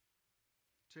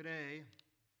today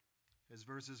is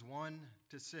verses 1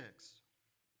 to 6.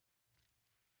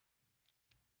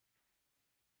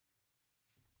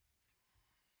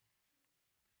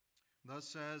 Thus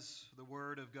says the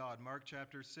word of God, Mark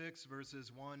chapter 6,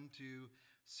 verses 1 to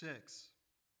 6.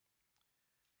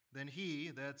 Then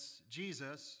he, that's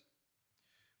Jesus,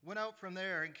 went out from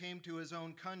there and came to his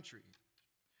own country,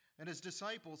 and his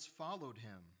disciples followed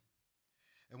him.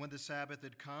 And when the Sabbath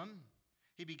had come,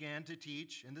 he began to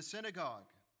teach in the synagogue.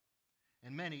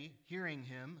 And many, hearing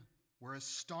him, were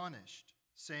astonished,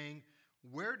 saying,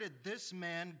 "Where did this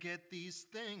man get these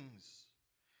things?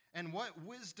 And what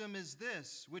wisdom is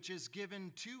this which is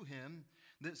given to him,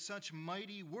 that such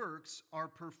mighty works are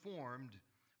performed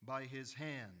by his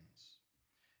hands?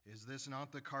 Is this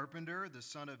not the carpenter, the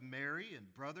son of Mary,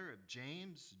 and brother of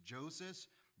James, Joseph,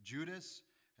 Judas,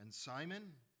 and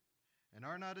Simon? And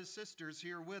are not his sisters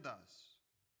here with us?"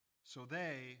 So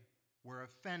they were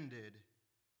offended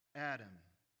at him.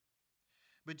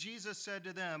 But Jesus said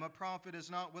to them, "A prophet is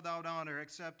not without honor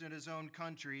except in his own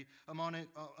country,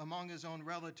 among his own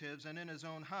relatives, and in his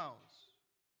own house."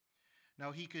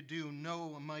 Now he could do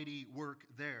no mighty work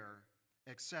there,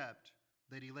 except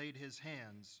that he laid his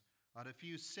hands on a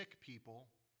few sick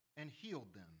people and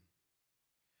healed them.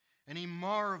 And he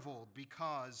marveled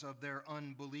because of their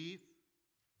unbelief,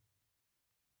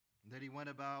 that he went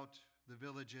about the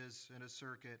villages in a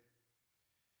circuit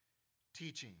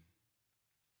teaching.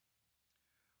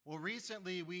 Well,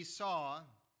 recently we saw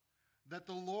that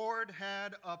the Lord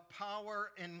had a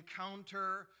power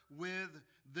encounter with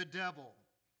the devil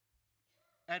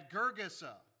at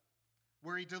Gergesa,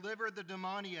 where he delivered the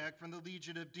demoniac from the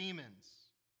legion of demons.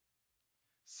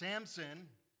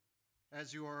 Samson,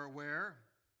 as you are aware,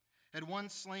 had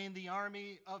once slain the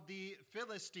army of the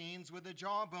Philistines with the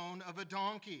jawbone of a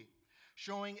donkey,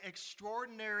 showing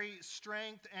extraordinary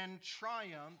strength and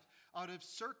triumph out of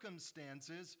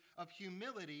circumstances of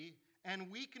humility and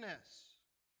weakness.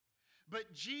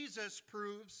 But Jesus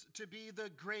proves to be the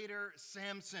greater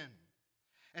Samson,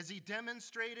 as he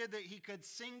demonstrated that he could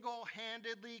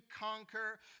single-handedly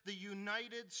conquer the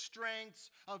united strength,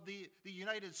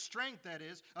 that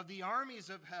is, of the armies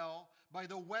of hell by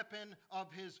the weapon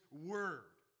of his word.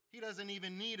 He doesn't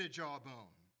even need a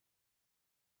jawbone.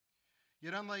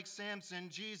 Yet unlike Samson,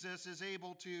 Jesus is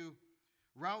able to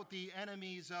rout the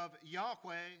enemies of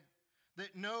Yahweh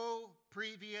that no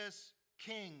previous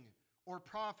king or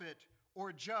prophet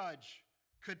or judge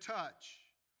could touch.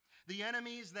 The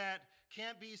enemies that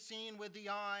can't be seen with the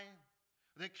eye,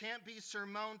 that can't be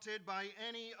surmounted by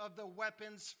any of the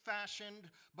weapons fashioned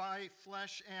by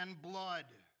flesh and blood.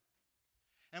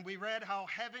 And we read how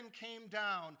heaven came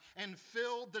down and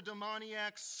filled the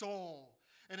demoniac's soul,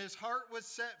 and his heart was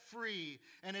set free,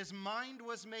 and his mind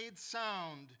was made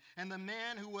sound, and the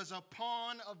man who was a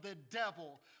pawn of the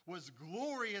devil was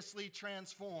gloriously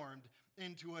transformed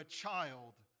into a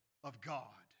child of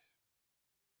God.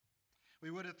 We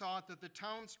would have thought that the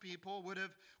townspeople would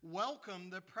have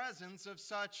welcomed the presence of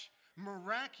such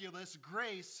miraculous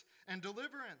grace and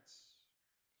deliverance.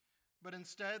 But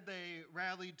instead they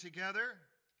rallied together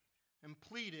and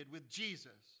pleaded with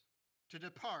Jesus to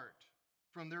depart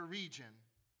from their region.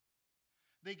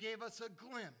 They gave us a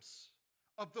glimpse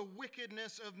of the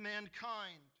wickedness of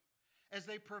mankind as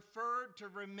they preferred to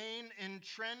remain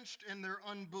entrenched in their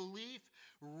unbelief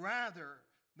rather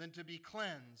than to be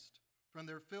cleansed from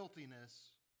their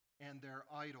filthiness and their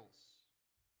idols.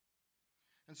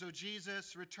 And so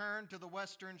Jesus returned to the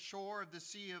western shore of the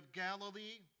Sea of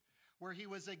Galilee, where he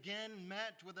was again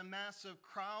met with a massive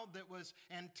crowd that was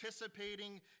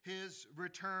anticipating his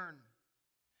return.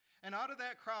 And out of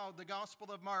that crowd, the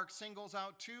Gospel of Mark singles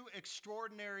out two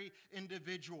extraordinary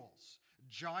individuals: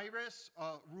 Jairus,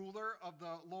 a ruler of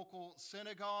the local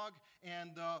synagogue,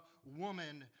 and the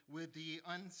woman with the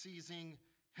unceasing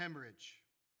hemorrhage.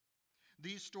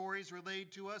 These stories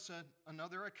relate to us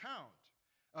another account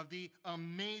of the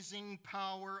amazing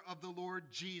power of the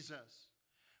Lord Jesus,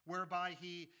 whereby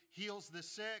he heals the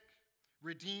sick,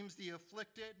 redeems the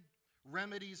afflicted,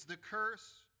 remedies the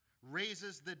curse,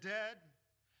 raises the dead.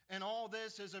 And all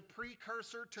this is a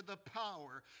precursor to the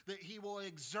power that he will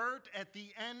exert at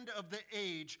the end of the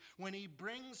age when he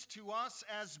brings to us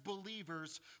as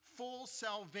believers full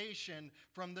salvation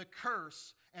from the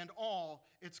curse and all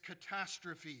its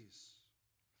catastrophes.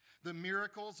 The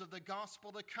miracles of the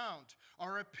gospel account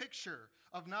are a picture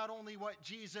of not only what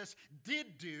Jesus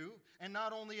did do and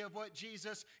not only of what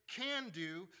Jesus can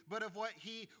do, but of what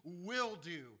he will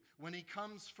do when he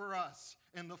comes for us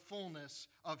in the fullness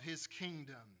of his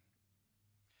kingdom.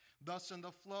 Thus, in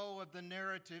the flow of the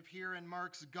narrative here in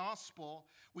Mark's gospel,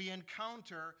 we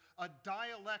encounter a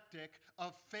dialectic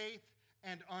of faith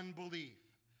and unbelief.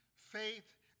 Faith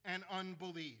and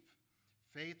unbelief.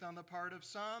 Faith on the part of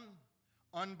some,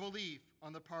 unbelief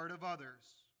on the part of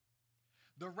others.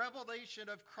 The revelation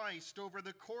of Christ over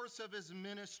the course of his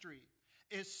ministry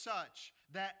is such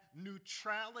that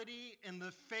neutrality in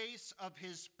the face of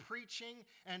his preaching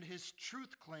and his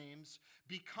truth claims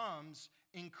becomes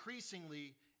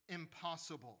increasingly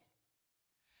impossible.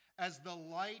 As the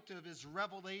light of his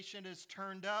revelation is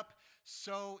turned up,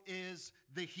 so is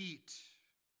the heat.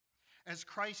 As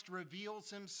Christ reveals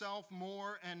himself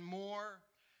more and more,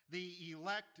 the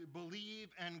elect believe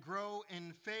and grow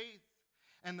in faith,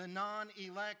 and the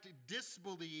non-elect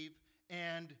disbelieve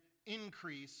and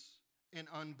increase in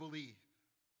unbelief.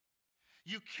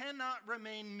 You cannot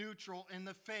remain neutral in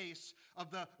the face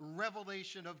of the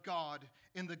revelation of God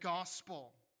in the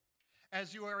gospel.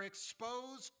 As you are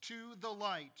exposed to the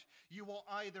light, you will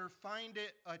either find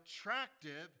it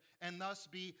attractive and thus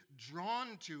be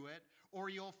drawn to it, or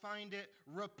you'll find it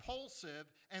repulsive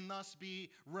and thus be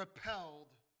repelled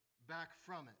back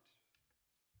from it.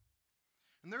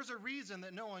 And there's a reason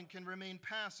that no one can remain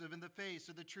passive in the face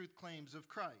of the truth claims of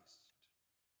Christ.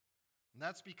 And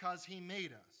that's because he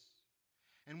made us.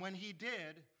 And when he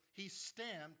did, he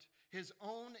stamped his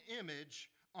own image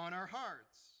on our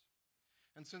hearts.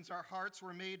 And since our hearts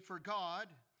were made for God,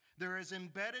 there is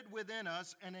embedded within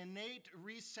us an innate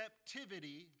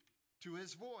receptivity to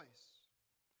his voice.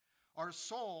 Our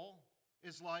soul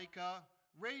is like a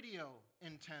radio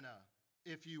antenna,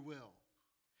 if you will.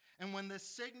 And when the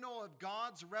signal of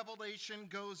God's revelation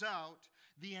goes out,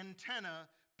 the antenna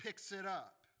picks it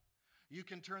up. You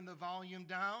can turn the volume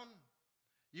down.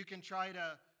 You can try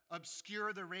to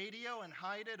obscure the radio and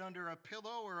hide it under a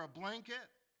pillow or a blanket.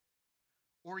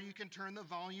 Or you can turn the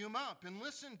volume up and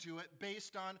listen to it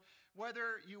based on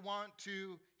whether you want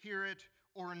to hear it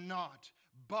or not.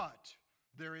 But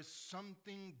there is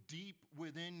something deep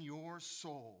within your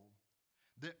soul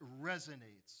that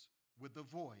resonates with the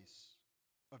voice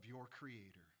of your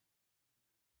Creator.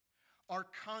 Our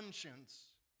conscience,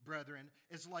 brethren,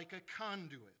 is like a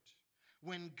conduit.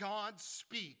 When God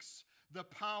speaks, the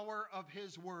power of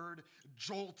his word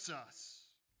jolts us.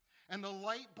 And the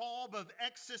light bulb of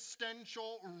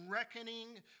existential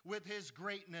reckoning with his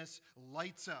greatness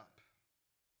lights up.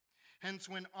 Hence,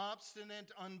 when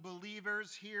obstinate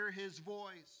unbelievers hear his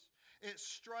voice, it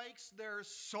strikes their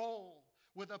soul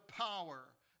with a power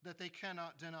that they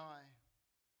cannot deny.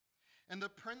 And the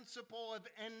principle of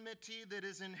enmity that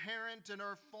is inherent in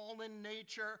our fallen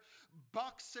nature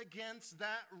bucks against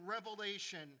that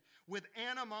revelation with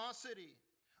animosity,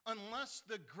 unless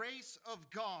the grace of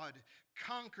God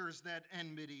conquers that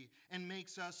enmity and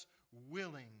makes us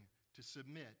willing to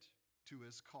submit to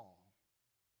his call.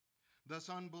 Thus,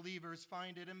 unbelievers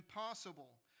find it impossible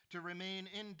to remain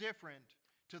indifferent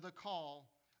to the call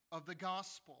of the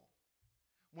gospel.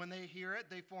 When they hear it,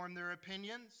 they form their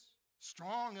opinions,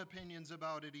 strong opinions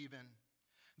about it even.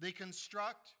 They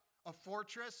construct a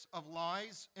fortress of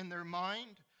lies in their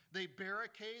mind. They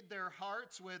barricade their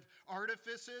hearts with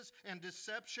artifices and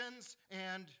deceptions,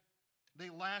 and they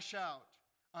lash out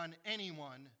on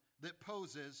anyone that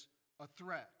poses a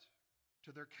threat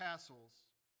to their castles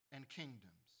and kingdoms.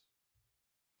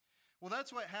 Well,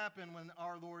 that's what happened when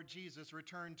our Lord Jesus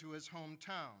returned to his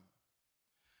hometown.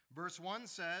 Verse 1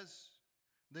 says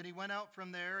that he went out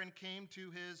from there and came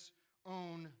to his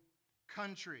own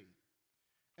country,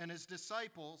 and his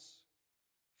disciples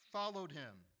followed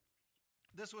him.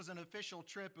 This was an official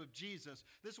trip of Jesus.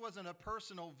 This wasn't a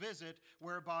personal visit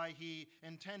whereby he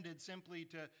intended simply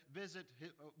to visit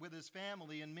with his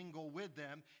family and mingle with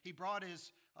them. He brought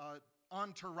his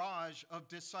entourage of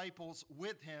disciples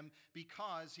with him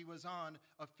because he was on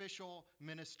official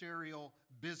ministerial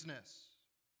business.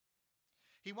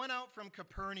 He went out from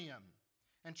Capernaum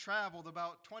and traveled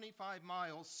about 25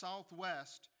 miles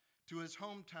southwest to his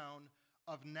hometown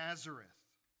of Nazareth.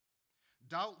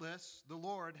 Doubtless, the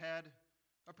Lord had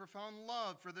a profound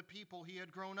love for the people he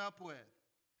had grown up with.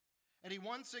 And he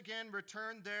once again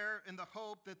returned there in the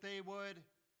hope that they would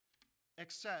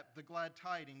accept the glad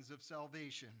tidings of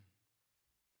salvation.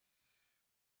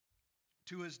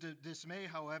 To his dismay,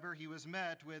 however, he was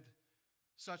met with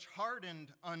such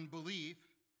hardened unbelief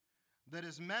that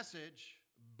his message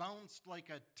bounced like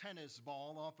a tennis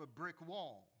ball off a brick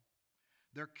wall.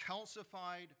 Their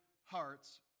calcified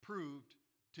hearts proved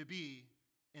to be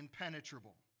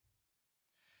impenetrable.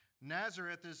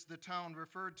 Nazareth is the town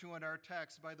referred to in our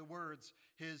text by the words,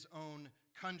 his own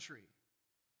country.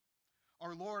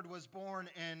 Our Lord was born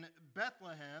in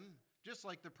Bethlehem, just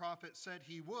like the prophet said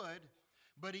he would,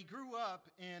 but he grew up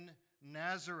in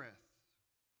Nazareth.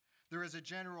 There is a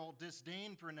general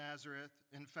disdain for Nazareth,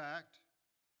 in fact.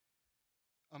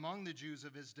 among the Jews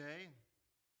of his day.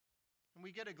 And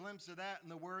we get a glimpse of that in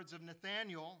the words of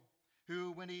Nathanael,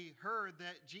 who, when he heard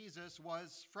that Jesus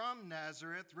was from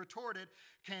Nazareth, retorted,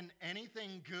 "Can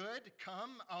anything good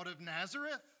come out of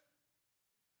Nazareth?"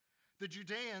 The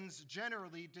Judeans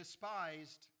generally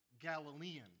despised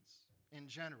Galileans in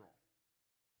general.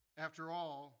 After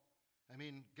all,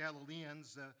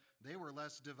 Galileans, they were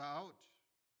less devout,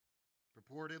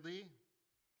 purportedly.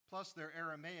 Plus, their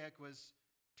Aramaic was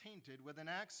tainted with an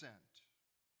accent.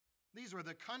 These were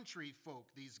the country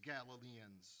folk, these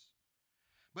Galileans.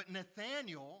 But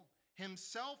Nathanael,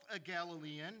 himself a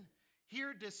Galilean,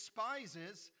 here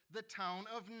despises the town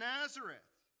of Nazareth.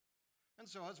 And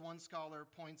so, as one scholar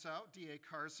points out, D.A.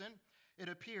 Carson, it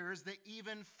appears that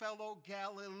even fellow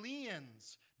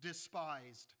Galileans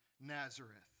despised Nazareth.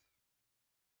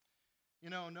 You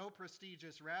know, no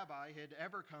prestigious rabbi had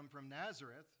ever come from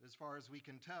Nazareth, as far as we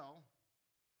can tell.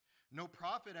 No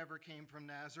prophet ever came from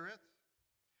Nazareth.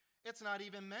 It's not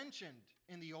even mentioned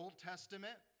in the Old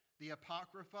Testament, the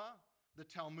Apocrypha, the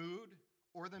Talmud,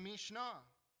 or the Mishnah.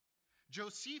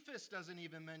 Josephus doesn't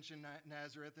even mention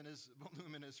Nazareth in his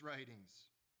voluminous writings.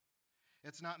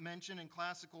 It's not mentioned in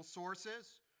classical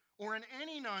sources or in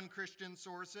any non-Christian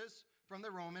sources from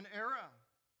the Roman era.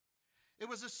 It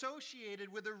was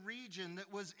associated with a region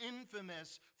that was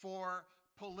infamous for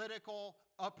political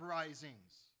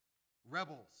uprisings,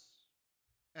 rebels,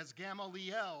 as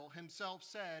Gamaliel himself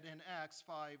said in Acts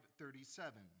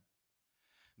 5:37.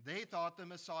 They thought the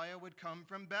Messiah would come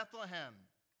from Bethlehem.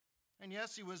 And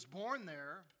yes, he was born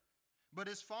there, but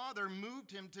his father moved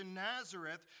him to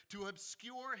Nazareth to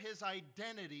obscure his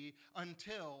identity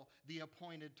until the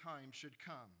appointed time should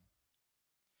come.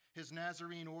 His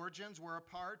Nazarene origins were a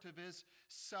part of his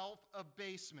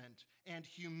self-abasement and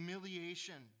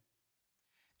humiliation.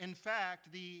 In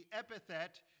fact, the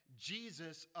epithet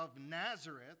Jesus of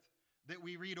Nazareth that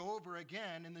we read over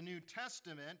again in the New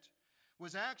Testament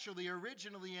was actually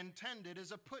originally intended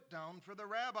as a put-down for the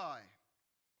rabbi.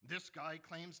 This guy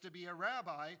claims to be a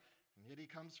rabbi, and yet he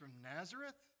comes from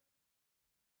Nazareth?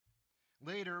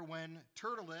 Later, when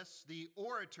Tertullus, the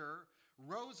orator,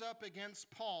 rose up against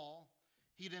Paul,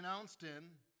 he denounced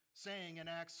him, saying in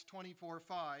Acts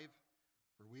 24:5,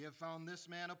 "For we have found this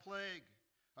man a plague,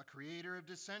 a creator of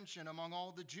dissension among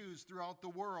all the Jews throughout the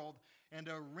world, and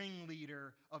a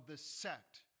ringleader of the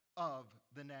sect of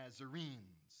the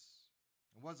Nazarenes."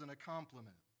 It wasn't a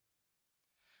compliment.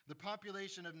 The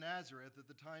population of Nazareth at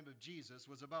the time of Jesus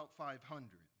was about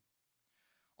 500.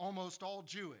 Almost all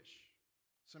Jewish.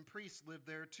 Some priests lived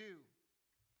there too.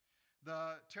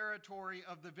 The territory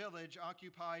of the village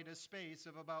occupied a space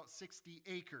of about 60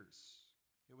 acres.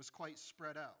 It was quite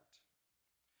spread out.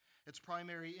 Its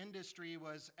primary industry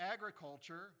was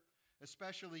agriculture,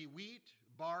 especially wheat,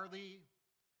 barley,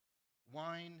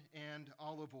 wine, and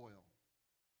olive oil.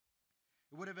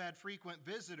 It would have had frequent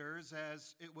visitors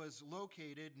as it was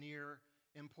located near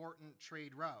important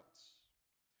trade routes.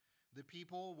 The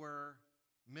people were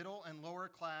middle and lower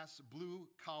class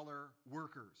blue-collar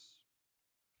workers.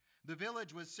 The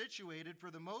village was situated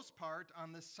for the most part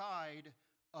on the side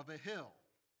of a hill.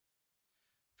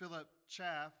 Philip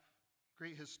Chaff,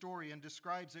 great historian,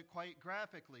 describes it quite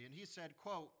graphically, and he said,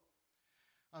 quote,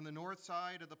 "On the north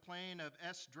side of the plain of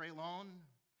Esdraelon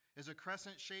is a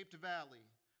crescent-shaped valley,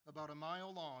 about a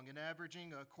mile long and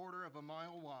averaging a quarter of a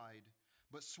mile wide,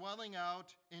 but swelling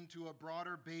out into a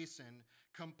broader basin,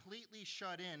 completely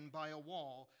shut in by a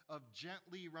wall of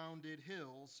gently rounded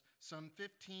hills, some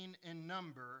 15 in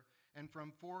number, and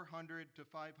from 400 to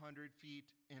 500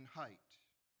 feet in height."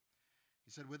 He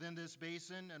said, "Within this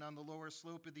basin and on the lower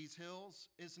slope of these hills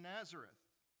is Nazareth.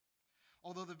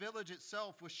 Although the village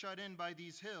itself was shut in by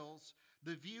these hills,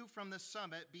 the view from the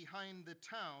summit behind the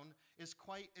town is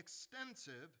quite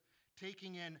extensive,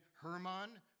 taking in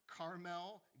Hermon,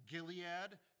 Carmel,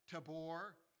 Gilead,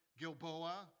 Tabor,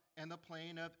 Gilboa, and the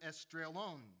plain of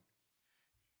Esdraelon."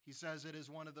 He says it is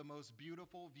one of the most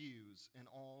beautiful views in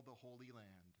all the Holy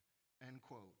Land, end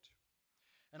quote.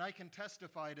 And I can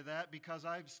testify to that because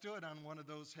I've stood on one of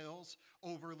those hills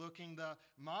overlooking the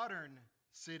modern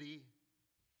city,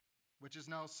 which is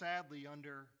now sadly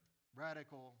under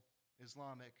radical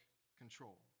Islamic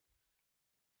control.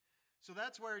 So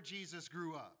that's where Jesus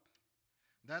grew up.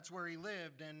 That's where he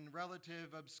lived in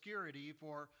relative obscurity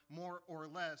for more or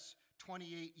less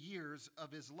 28 years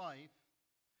of his life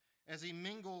as he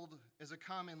mingled as a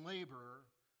common laborer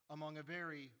among a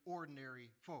very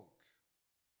ordinary folk.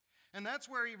 And that's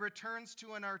where he returns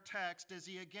to in our text as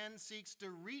he again seeks to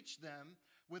reach them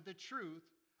with the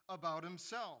truth about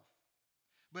himself.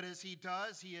 But as he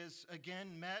does, he is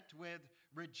again met with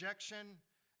rejection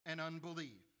and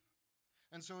unbelief.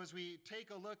 And so as we take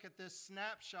a look at this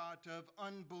snapshot of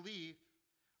unbelief,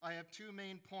 I have two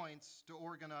main points to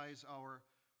organize our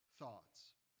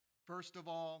thoughts. First of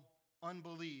all,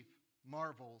 unbelief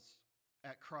marvels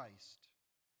at Christ.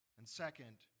 And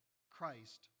second,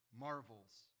 Christ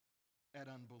marvels at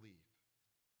unbelief.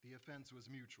 The offense was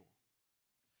mutual.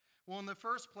 Well, in the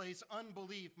first place,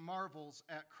 unbelief marvels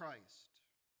at Christ.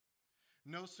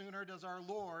 No sooner does our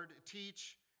Lord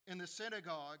teach in the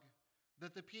synagogue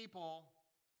that the people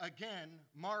again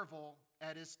marvel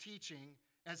at his teaching,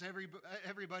 as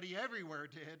everybody everywhere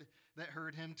did that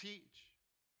heard him teach.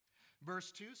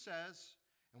 Verse 2 says,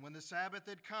 "And when the Sabbath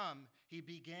had come, he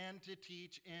began to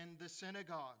teach in the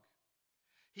synagogue."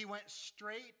 He went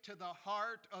straight to the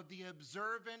heart of the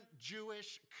observant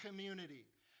Jewish community,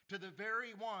 to the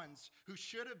very ones who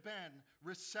should have been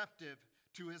receptive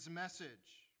to his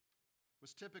message. It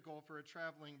was typical for a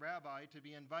traveling rabbi to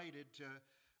be invited to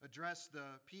address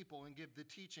the people and give the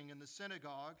teaching in the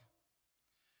synagogue.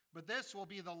 But this will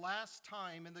be the last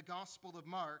time in the Gospel of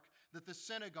Mark that the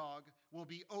synagogue will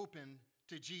be open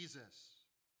to Jesus.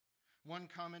 One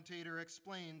commentator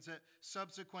explains that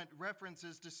subsequent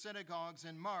references to synagogues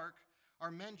in Mark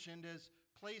are mentioned as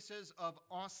places of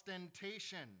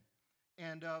ostentation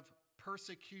and of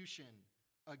persecution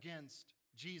against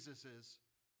Jesus'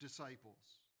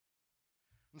 disciples.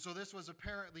 And so this was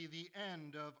apparently the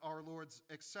end of our Lord's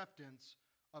acceptance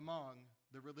among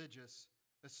the religious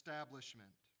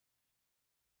establishment.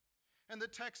 And the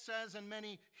text says, "And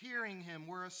many hearing him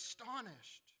were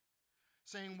astonished,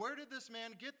 saying, 'Where did this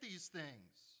man get these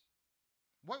things?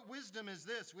 What wisdom is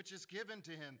this which is given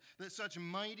to him, that such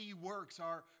mighty works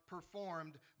are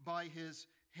performed by his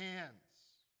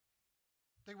hands?'"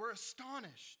 They were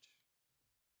astonished,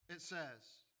 it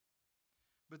says.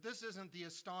 But this isn't the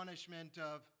astonishment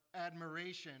of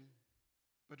admiration,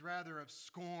 but rather of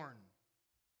scorn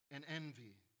and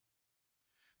envy.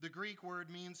 The Greek word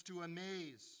means to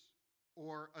amaze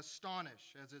or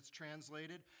astonish, as it's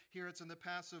translated. Here it's in the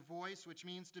passive voice, which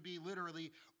means to be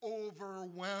literally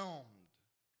overwhelmed.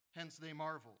 Hence they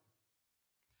marveled.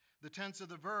 The tense of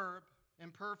the verb,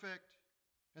 imperfect,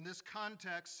 in this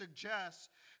context suggests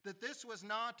that this was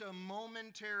not a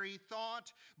momentary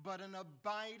thought, but an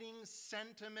abiding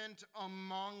sentiment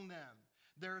among them.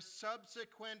 Their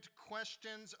subsequent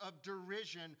questions of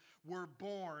derision were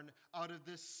born out of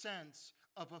this sense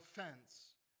of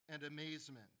offense and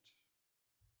amazement.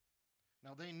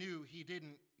 Now they knew he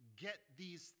didn't get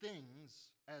these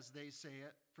things, as they say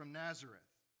it, from Nazareth,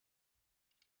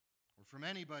 or from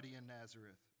anybody in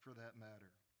Nazareth for that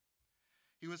matter.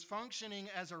 He was functioning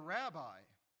as a rabbi,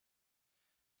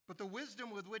 but the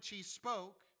wisdom with which he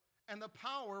spoke and the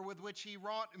power with which he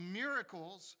wrought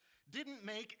miracles didn't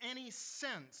make any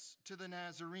sense to the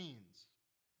Nazarenes,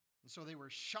 and so they were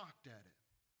shocked at it.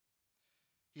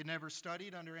 He had never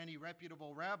studied under any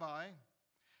reputable rabbi,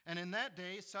 and in that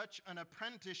day, such an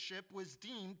apprenticeship was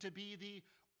deemed to be the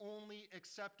only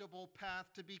acceptable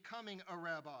path to becoming a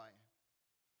rabbi.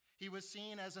 He was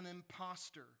seen as an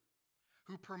impostor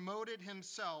who promoted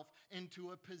himself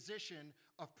into a position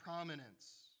of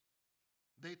prominence.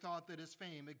 They thought that his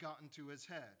fame had gotten to his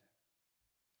head.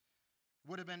 It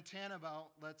would have been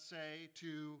tantamount, let's say,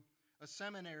 to a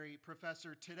seminary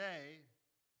professor today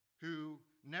who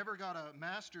never got a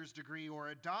master's degree or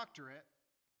a doctorate,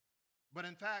 but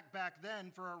in fact, back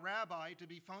then, for a rabbi to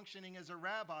be functioning as a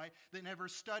rabbi that never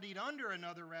studied under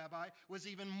another rabbi was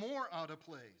even more out of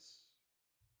place.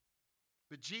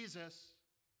 But Jesus,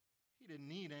 he didn't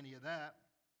need any of that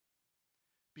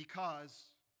because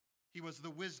he was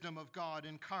the wisdom of God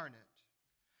incarnate.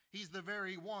 He's the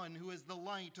very one who is the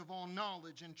light of all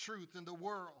knowledge and truth in the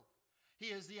world.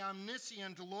 He is the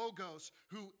omniscient Logos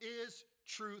who is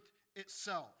truth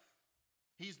itself.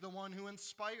 He's the one who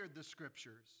inspired the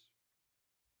scriptures,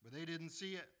 but they didn't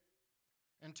see it.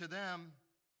 And to them,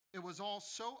 it was all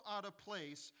so out of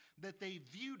place that they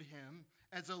viewed him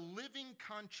as a living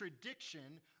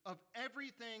contradiction of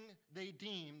everything they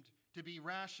deemed to be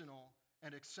rational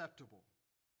and acceptable.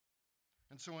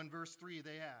 And so in verse 3,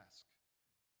 they ask,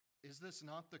 "Is this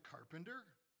not the carpenter?"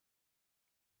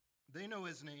 They know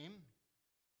his name,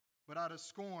 but out of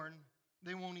scorn,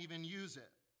 they won't even use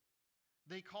it.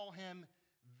 They call him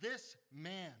this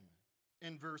man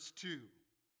in verse 2,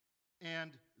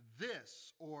 and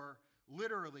this, or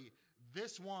literally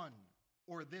this one,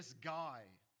 or this guy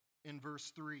in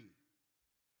verse 3.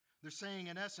 They're saying,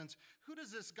 in essence, who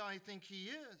does this guy think he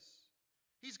is?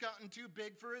 He's gotten too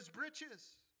big for his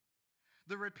britches.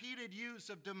 The repeated use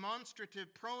of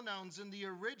demonstrative pronouns in the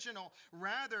original,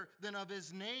 rather than of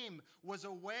his name, was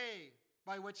a way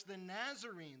by which the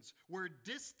Nazarenes were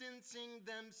distancing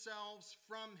themselves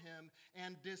from him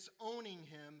and disowning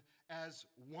him as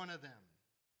one of them.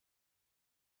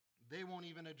 They won't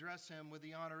even address him with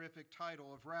the honorific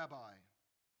title of rabbi.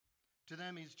 To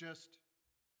them, he's just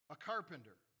a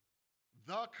carpenter,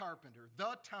 the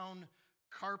town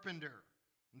carpenter.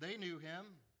 They knew him.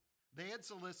 They had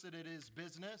solicited his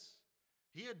business.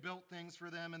 He had built things for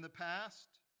them in the past.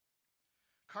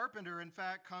 Carpenter, in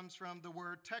fact, comes from the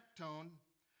word tekton,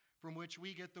 from which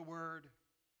we get the word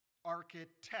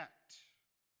architect,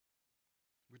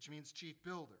 which means chief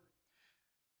builder.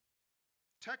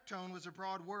 Tekton was a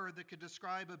broad word that could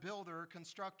describe a builder or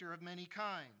constructor of many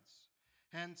kinds.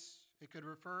 Hence, it could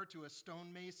refer to a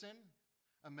stonemason,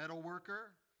 a metal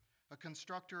worker, a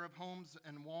constructor of homes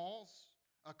and walls,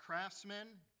 a craftsman,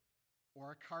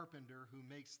 or a carpenter who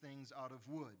makes things out of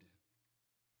wood.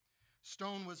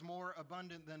 Stone was more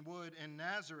abundant than wood in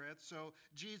Nazareth, so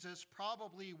Jesus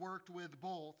probably worked with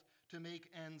both to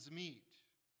make ends meet.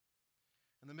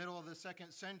 In the middle of the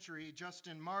 2nd century,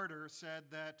 Justin Martyr said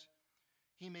that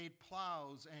he made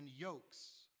plows and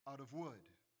yokes out of wood.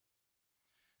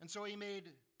 And so he made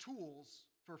tools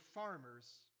for farmers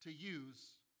to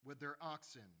use with their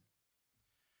oxen.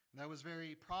 And that was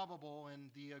very probable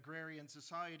in the agrarian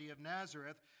society of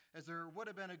Nazareth, as there would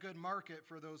have been a good market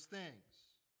for those things.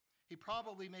 He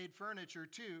probably made furniture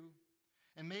too,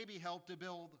 and maybe helped to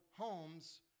build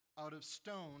homes out of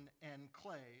stone and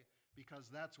clay, because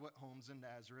that's what homes in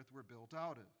Nazareth were built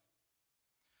out of.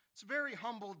 It's a very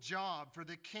humble job for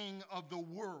the king of the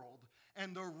world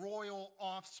and the royal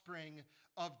offspring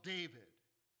of David.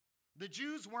 The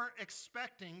Jews weren't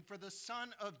expecting for the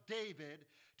son of David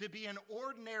to be an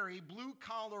ordinary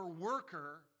blue-collar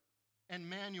worker and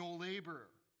manual laborer.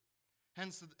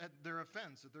 Hence their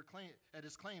offense at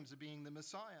his claims of being the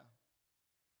Messiah.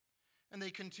 And they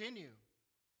continue,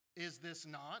 is this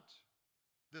not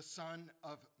the son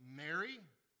of Mary?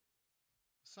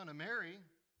 Son of Mary?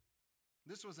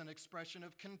 This was an expression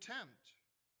of contempt.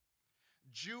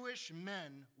 Jewish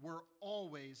men were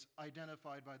always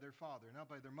identified by their father, not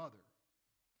by their mother.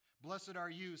 Blessed are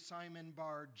you, Simon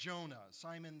bar Jonah,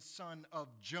 Simon son of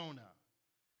Jonah.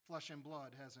 Flesh and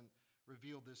blood hasn't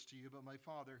revealed this to you, but my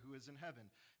Father who is in heaven.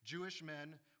 Jewish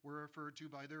men were referred to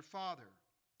by their father,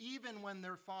 even when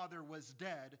their father was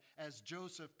dead, as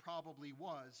Joseph probably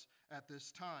was at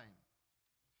this time.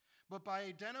 But by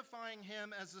identifying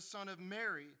him as the son of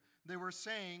Mary, they were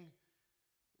saying,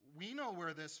 we know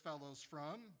where this fellow's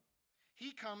from.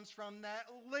 He comes from that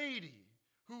lady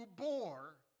who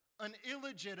bore an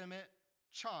illegitimate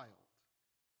child,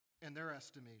 in their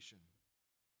estimation.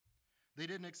 They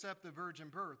didn't accept the virgin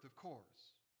birth, of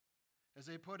course. As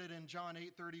they put it in John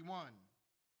 8:31,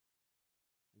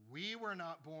 we were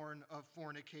not born of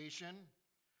fornication,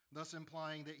 thus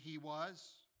implying that he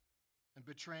was, and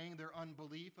betraying their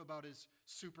unbelief about his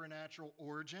supernatural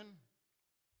origin.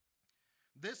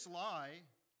 This lie,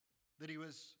 that he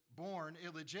was born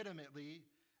illegitimately,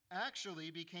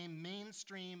 actually became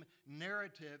mainstream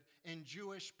narrative in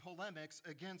Jewish polemics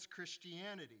against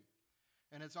Christianity,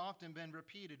 and it's often been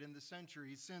repeated in the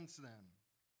centuries since then.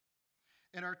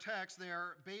 In our text, they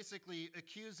are basically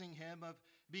accusing him of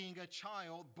being a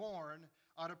child born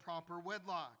out of proper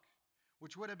wedlock,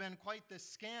 which would have been quite the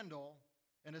scandal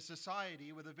in a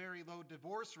society with a very low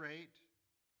divorce rate,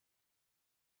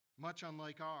 much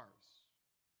unlike ours.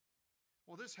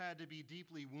 Well, this had to be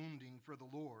deeply wounding for the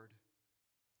Lord,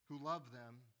 who loved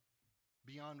them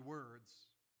beyond words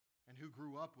and who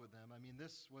grew up with them. I mean,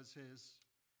 this was his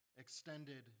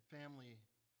extended family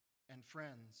and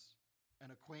friends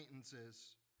and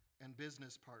acquaintances and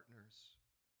business partners.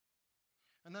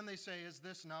 And then they say, is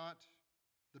this not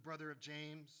the brother of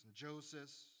James and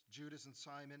Joseph, Judas and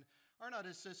Simon? Are not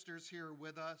his sisters here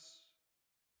with us?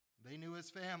 They knew his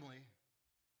family.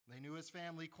 They knew his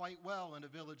family quite well in a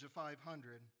village of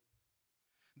 500.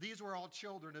 These were all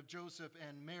children of Joseph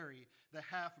and Mary, the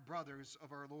half-brothers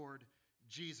of our Lord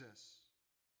Jesus.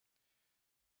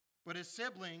 But his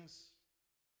siblings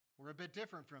were a bit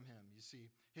different from him, you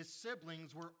see. His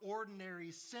siblings were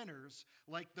ordinary sinners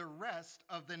like the rest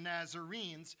of the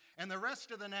Nazarenes, and the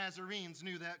rest of the Nazarenes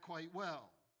knew that quite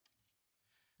well.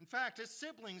 In fact, his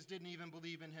siblings didn't even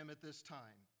believe in him at this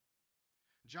time.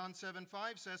 John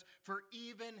 7:5 says, for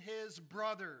even his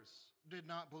brothers did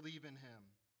not believe in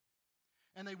him.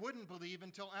 And they wouldn't believe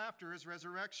until after his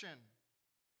resurrection.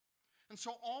 And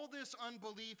so all this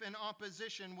unbelief and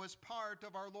opposition was part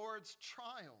of our Lord's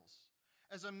trials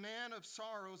as a man of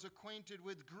sorrows acquainted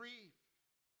with grief.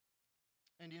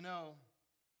 And you know,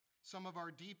 some of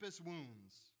our deepest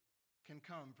wounds can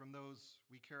come from those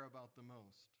we care about the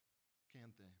most,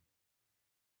 can't they?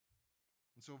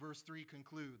 And so verse 3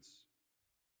 concludes,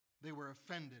 they were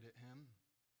offended at him.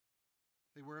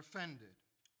 They were offended.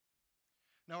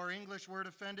 Now our English word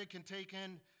offended can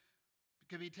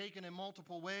be taken in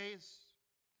multiple ways.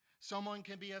 Someone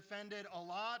can be offended a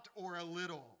lot or a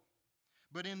little.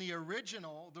 But in the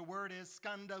original, the word is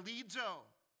scandalizo,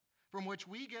 from which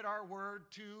we get our word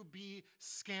to be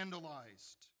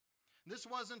scandalized. This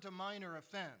wasn't a minor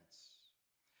offense.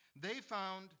 They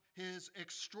found his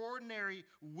extraordinary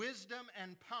wisdom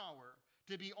and power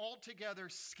to be altogether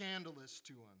scandalous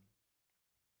to him.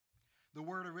 The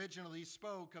word originally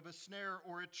spoke of a snare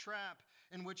or a trap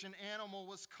in which an animal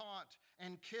was caught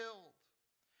and killed.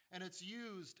 And it's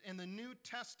used in the New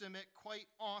Testament quite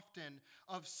often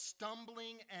of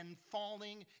stumbling and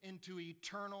falling into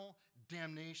eternal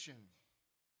damnation.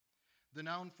 The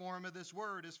noun form of this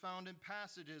word is found in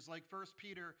passages like 1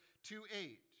 Peter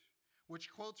 2:8, which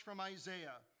quotes from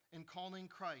Isaiah in calling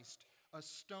Christ a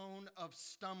stone of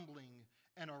stumbling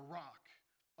and a rock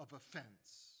of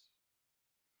offense.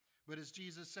 But as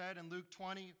Jesus said in Luke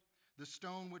 20, the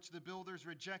stone which the builders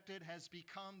rejected has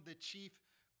become the chief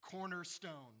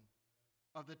cornerstone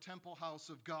of the temple house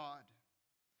of God.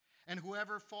 And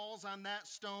whoever falls on that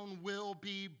stone will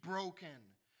be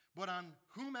broken. But on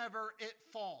whomever it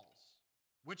falls,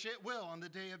 which it will on the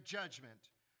day of judgment,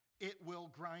 it will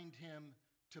grind him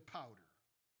to powder.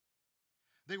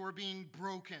 They were being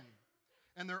broken,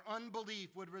 and their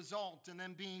unbelief would result in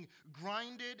them being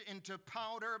grinded into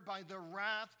powder by the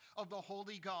wrath of the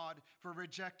holy God for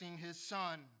rejecting his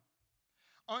Son.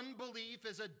 Unbelief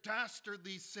is a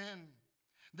dastardly sin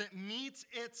that meets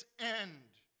its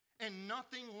end in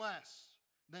nothing less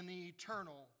than the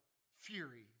eternal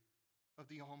fury of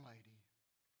the Almighty.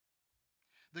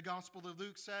 The Gospel of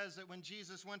Luke says that when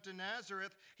Jesus went to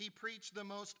Nazareth, he preached the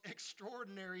most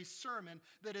extraordinary sermon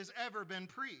that has ever been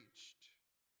preached.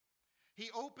 He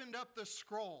opened up the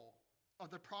scroll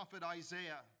of the prophet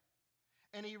Isaiah,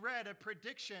 and he read a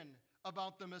prediction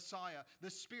about the Messiah. The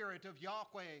Spirit of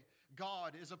Yahweh,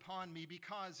 God, is upon me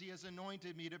because he has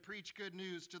anointed me to preach good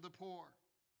news to the poor.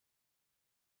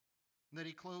 And then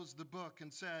he closed the book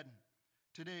and said,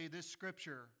 today this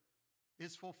scripture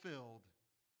is fulfilled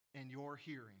in your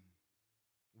hearing.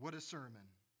 What a sermon.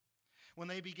 When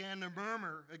they began to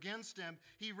murmur against him,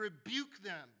 he rebuked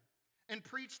them and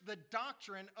preached the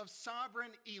doctrine of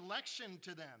sovereign election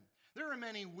to them. There were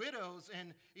many widows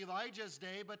in Elijah's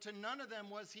day, but to none of them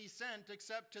was he sent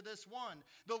except to this one.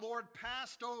 The Lord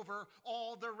passed over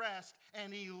all the rest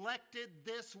and elected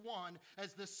this one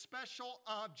as the special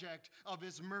object of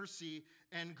his mercy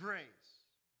and grace.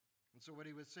 And so what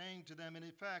he was saying to them in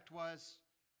effect was,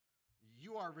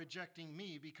 you are rejecting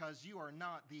me because you are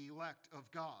not the elect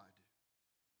of God.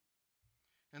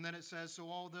 And then it says, so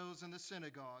all those in the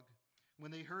synagogue, when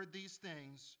they heard these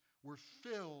things, were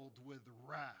filled with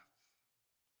wrath,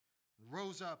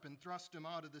 rose up and thrust him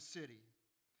out of the city.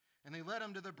 And they led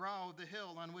him to the brow of the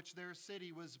hill on which their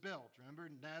city was built. Remember,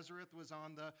 Nazareth was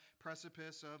on the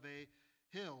precipice of a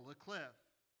hill, a cliff.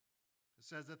 It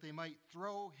says that they might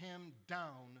throw him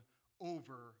down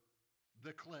over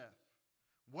the cliff.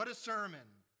 What a sermon.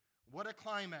 What a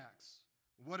climax.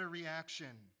 What a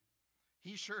reaction.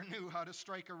 He sure knew how to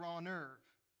strike a raw nerve.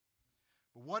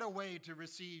 But what a way to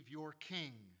receive your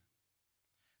king.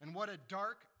 And what a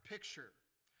dark picture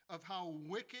of how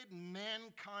wicked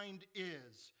mankind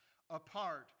is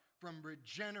apart from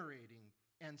regenerating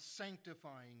and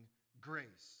sanctifying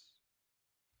grace.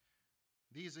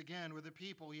 These again were the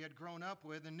people he had grown up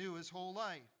with and knew his whole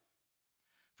life.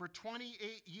 For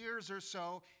 28 years or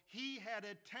so, he had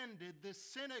attended the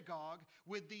synagogue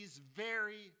with these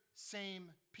very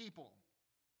same people.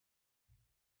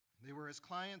 They were his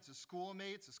clients, his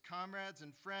schoolmates, his comrades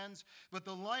and friends, but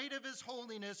the light of his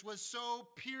holiness was so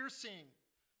piercing,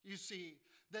 you see,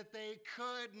 that they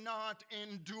could not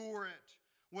endure it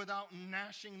without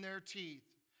gnashing their teeth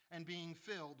and being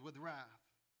filled with wrath.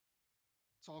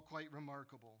 It's all quite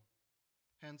remarkable.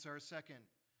 Hence our second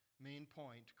main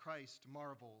point, Christ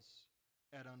marvels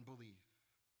at unbelief.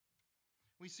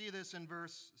 We see this in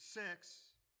verse 6,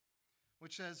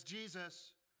 which says,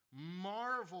 Jesus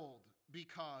marveled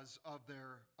because of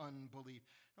their unbelief.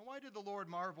 Now, why did the Lord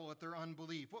marvel at their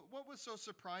unbelief? What was so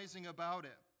surprising about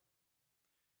it?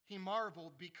 He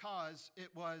marveled because it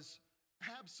was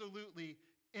absolutely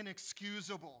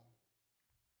inexcusable.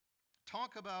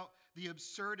 Talk about the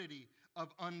absurdity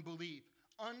of unbelief.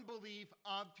 Unbelief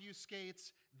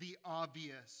obfuscates the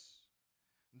obvious.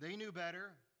 They knew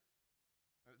better.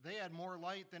 They had more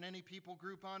light than any people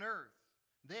group on earth.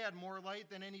 They had more light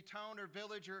than any town or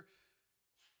village or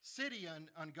city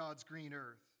on God's green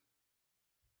earth.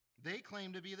 They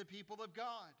claimed to be the people of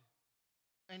God.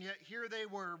 And yet here they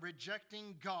were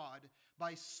rejecting God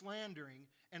by slandering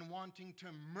and wanting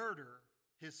to murder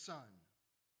his Son.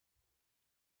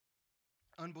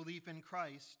 Unbelief in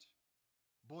Christ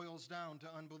boils down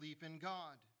to unbelief in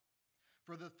God.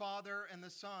 For the Father and the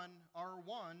Son are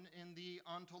one in the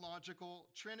ontological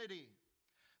Trinity.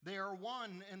 They are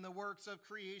one in the works of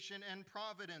creation and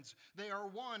providence. They are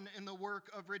one in the work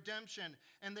of redemption.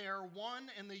 And they are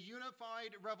one in the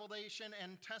unified revelation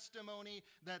and testimony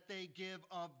that they give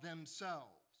of themselves.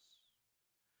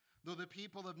 Though the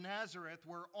people of Nazareth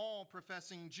were all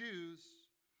professing Jews,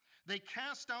 they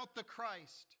cast out the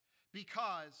Christ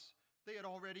because they had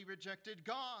already rejected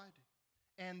God,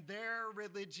 and their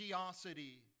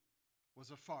religiosity was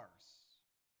a farce.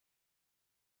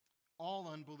 All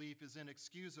unbelief is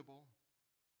inexcusable.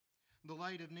 The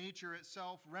light of nature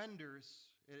itself renders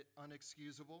it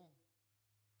unexcusable.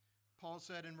 Paul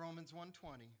said in Romans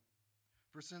 1:20,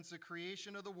 "For since the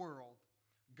creation of the world,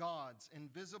 God's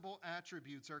invisible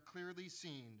attributes are clearly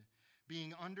seen,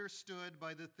 being understood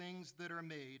by the things that are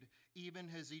made, even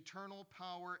his eternal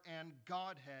power and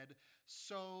Godhead,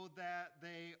 so that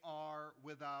they are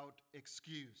without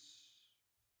excuse."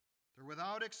 They're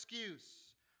without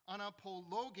excuse.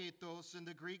 Anapologetos in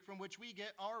the Greek, from which we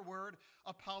get our word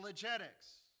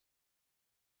apologetics.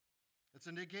 It's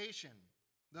a negation.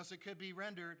 Thus it could be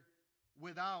rendered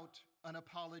without an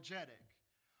apologetic.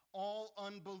 All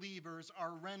unbelievers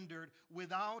are rendered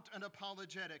without an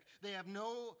apologetic. They have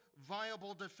no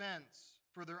viable defense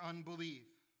for their unbelief.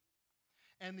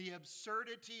 And the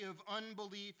absurdity of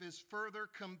unbelief is further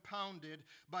compounded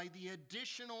by the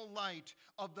additional light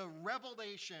of the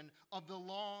revelation of the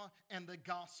law and the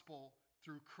gospel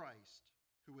through Christ,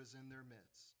 who is in their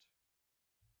midst.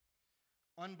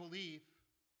 Unbelief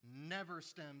never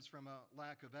stems from a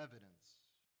lack of evidence.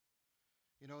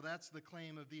 That's the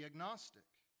claim of the agnostic,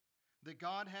 that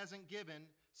God hasn't given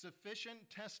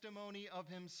sufficient testimony of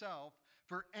himself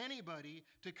for anybody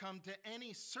to come to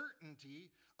any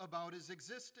certainty about his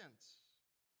existence.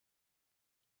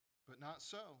 But not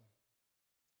so.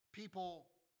 People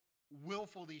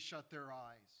willfully shut their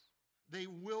eyes. They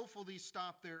willfully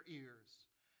stop their ears.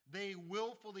 They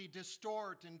willfully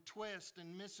distort and twist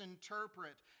and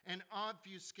misinterpret and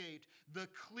obfuscate the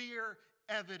clear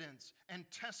evidence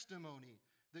and testimony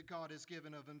that God has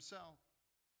given of himself.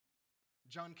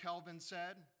 John Calvin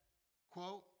said,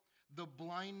 quote, "The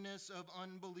blindness of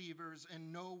unbelievers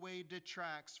in no way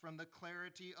detracts from the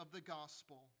clarity of the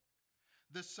gospel.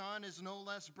 The sun is no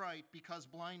less bright because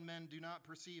blind men do not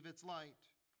perceive its light.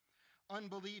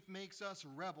 Unbelief makes us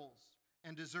rebels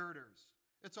and deserters.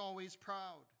 It's always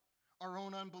proud. Our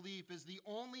own unbelief is the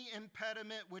only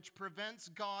impediment which prevents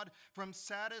God from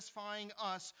satisfying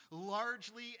us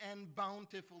largely and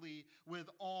bountifully with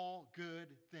all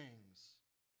good things."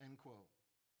 End quote.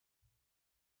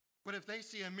 But if they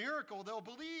see a miracle, they'll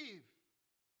believe.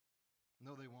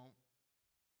 No, they won't.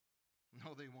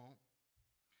 No, they won't.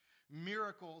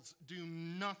 Miracles do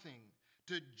nothing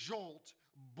to jolt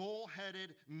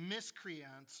bull-headed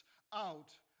miscreants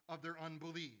out of their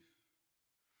unbelief.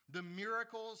 The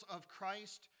miracles of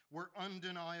Christ were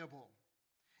undeniable.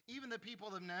 Even the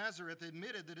people of Nazareth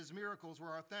admitted that his miracles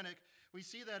were authentic. We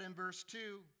see that in verse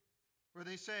 2, where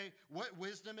they say, "What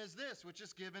wisdom is this which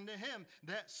is given to him,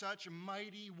 that such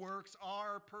mighty works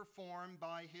are performed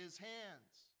by his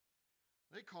hands?"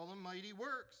 They call them mighty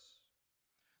works.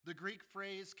 The Greek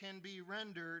phrase can be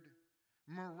rendered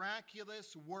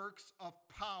miraculous works of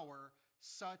power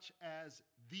such as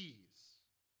these.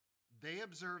 They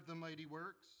observed the mighty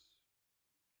works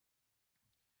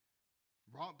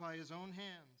wrought by his own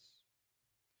hands.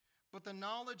 But the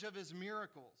knowledge of his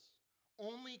miracles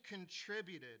only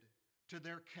contributed to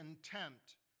their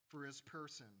contempt for his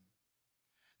person.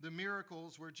 The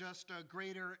miracles were just a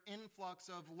greater influx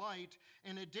of light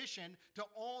in addition to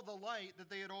all the light that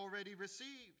they had already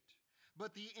received.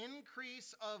 But the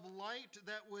increase of light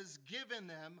that was given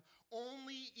them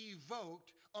only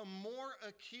evoked a more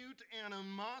acute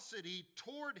animosity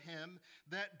toward him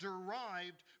that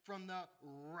derived from the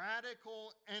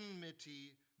radical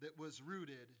enmity that was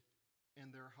rooted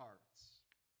in their hearts.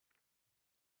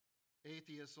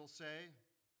 Atheists will say,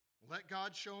 "Let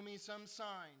God show me some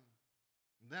sign,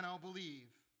 then I'll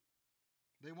believe."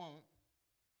 They won't.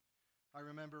 I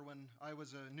remember when I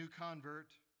was a new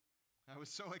convert, I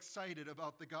was so excited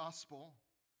about the gospel.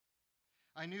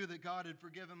 I knew that God had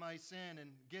forgiven my sin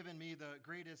and given me the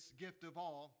greatest gift of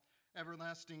all,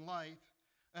 everlasting life.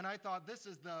 And I thought, this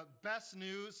is the best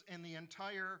news in the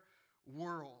entire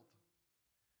world.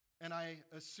 And I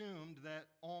assumed that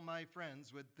all my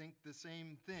friends would think the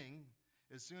same thing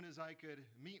as soon as I could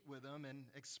meet with them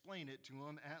and explain it to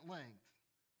them at length.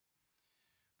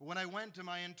 But when I went to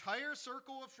my entire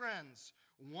circle of friends,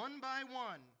 one by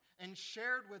one, and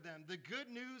shared with them the good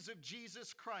news of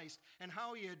Jesus Christ and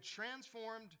how he had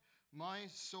transformed my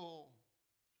soul,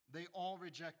 they all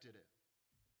rejected it.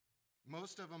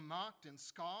 Most of them mocked and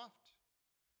scoffed.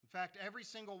 In fact, every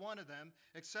single one of them,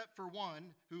 except for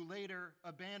one who later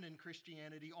abandoned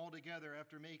Christianity altogether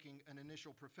after making an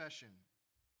initial profession.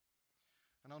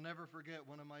 And I'll never forget what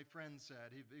one of my friends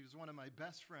said. He was one of my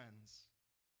best friends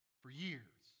for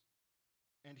years.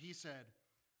 And he said,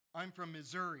 "I'm from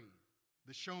Missouri,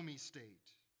 the show me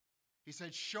state." He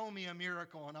said, "Show me a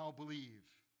miracle and I'll believe."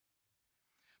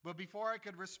 But before I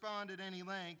could respond at any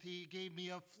length, he gave me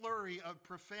a flurry of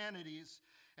profanities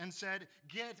and said,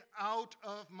 "Get out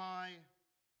of my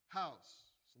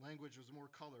house." His language was more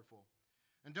colorful.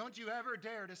 "And don't you ever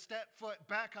dare to step foot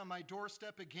back on my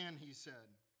doorstep again," he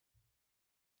said.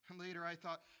 And later I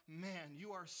thought, man,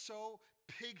 you are so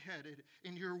pig-headed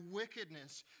in your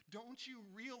wickedness. Don't you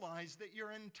realize that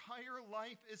your entire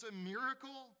life is a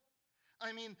miracle?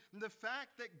 I mean, the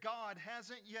fact that God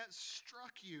hasn't yet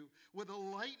struck you with a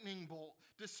lightning bolt,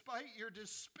 despite your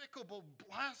despicable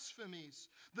blasphemies,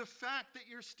 the fact that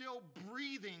you're still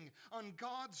breathing on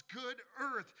God's good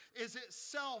earth is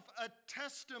itself a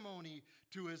testimony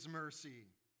to his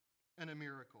mercy and a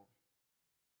miracle.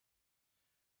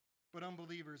 But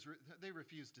unbelievers, they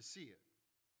refuse to see it.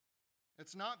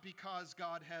 It's not because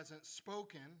God hasn't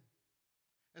spoken.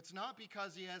 It's not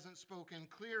because he hasn't spoken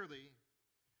clearly,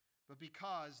 but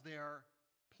because they are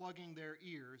plugging their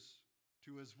ears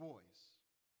to his voice.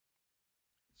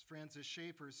 As Francis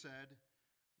Schaeffer said,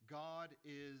 God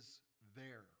is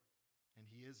there, and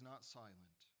he is not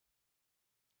silent.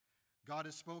 God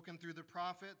has spoken through the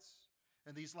prophets,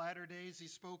 and these latter days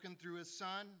he's spoken through his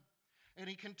Son, and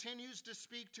he continues to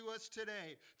speak to us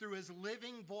today through his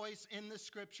living voice in the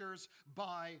Scriptures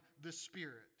by the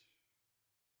Spirit.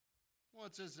 Well,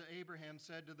 it's as Abraham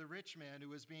said to the rich man who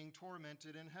was being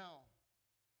tormented in hell.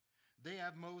 They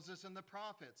have Moses and the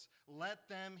prophets. Let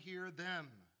them hear them.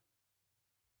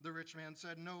 The rich man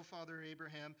said, "No, Father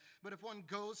Abraham, but if one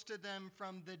goes to them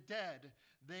from the dead,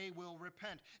 they will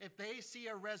repent. If they see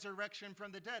a resurrection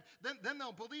from the dead, then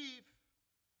they'll believe."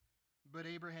 But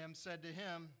Abraham said to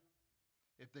him,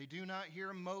 "If they do not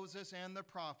hear Moses and the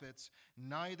prophets,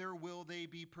 neither will they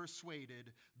be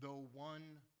persuaded, though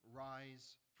one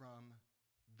rise from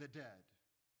the dead."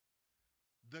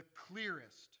 The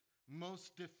clearest,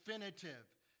 most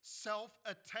definitive,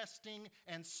 self-attesting,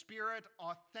 and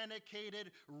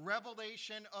spirit-authenticated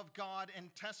revelation of God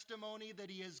and testimony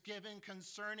that he has given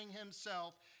concerning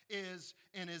himself is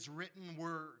in his written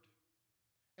word.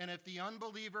 And if the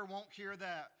unbeliever won't hear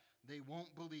that, they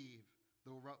won't believe,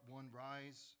 though one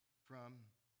rise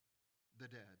from the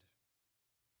dead.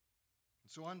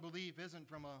 So unbelief isn't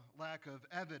from a lack of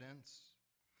evidence.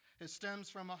 It stems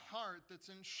from a heart that's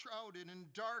enshrouded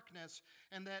in darkness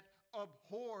and that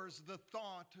abhors the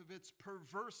thought of its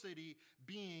perversity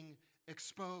being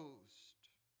exposed.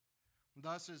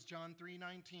 Thus, as John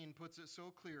 3:19 puts it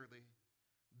so clearly,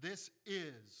 this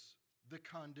is the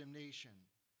condemnation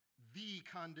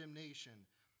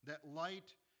that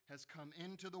light has come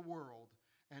into the world,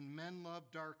 and men love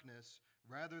darkness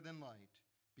rather than light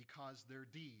because their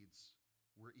deeds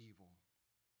were evil.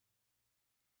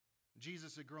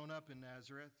 Jesus had grown up in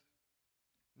Nazareth.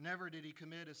 Never did he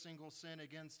commit a single sin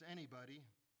against anybody.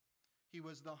 He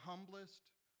was the humblest,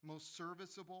 most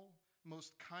serviceable,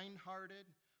 most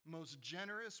kind-hearted, most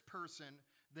generous person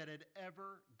that had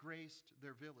ever graced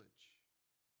their village.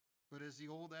 But as the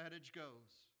old adage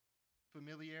goes,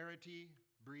 familiarity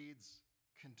breeds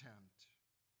contempt.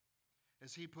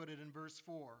 As he put it in verse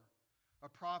 4, a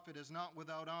prophet is not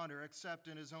without honor except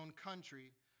in his own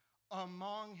country,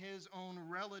 among his own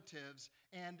relatives,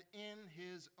 and in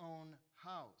his own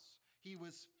house. He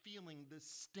was feeling the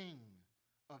sting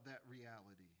of that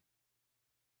reality.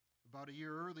 About a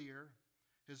year earlier,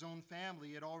 his own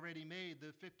family had already made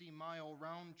the 50-mile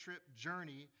round-trip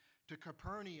journey to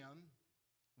Capernaum.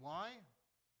 Why?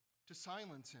 To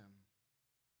silence him.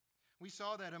 We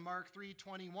saw that in Mark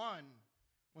 3:21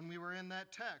 when we were in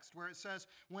that text where it says,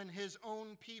 when his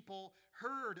own people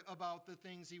heard about the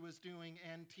things he was doing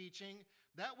and teaching,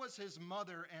 that was his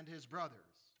mother and his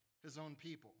brothers, his own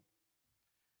people.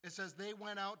 It says they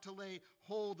went out to lay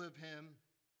hold of him,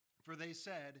 for they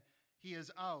said, he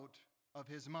is out of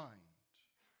his mind.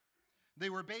 They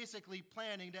were basically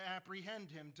planning to apprehend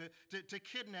him, to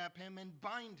kidnap him and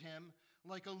bind him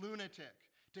like a lunatic,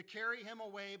 to carry him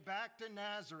away back to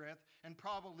Nazareth and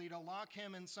probably to lock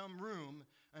him in some room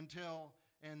until,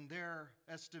 in their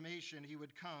estimation, he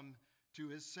would come to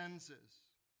his senses.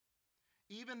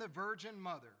 Even the Virgin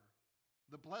Mother,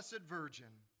 the Blessed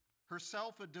Virgin,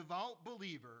 herself a devout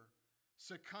believer,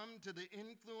 succumbed to the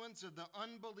influence of the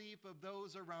unbelief of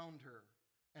those around her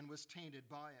and was tainted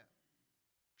by it.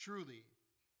 Truly,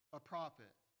 a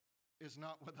prophet is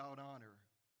not without honor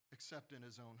except in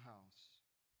his own house.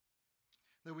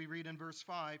 Then we read in verse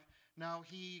 5, now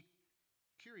he,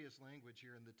 curious language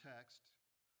here in the text,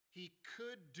 he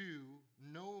could do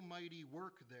no mighty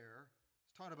work there.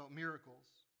 It's taught about miracles,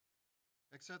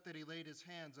 except that he laid his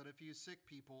hands on a few sick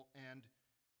people and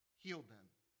healed them.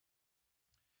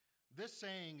 This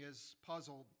saying has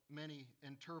puzzled many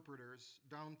interpreters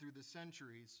down through the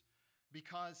centuries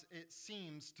because it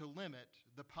seems to limit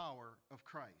the power of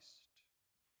Christ.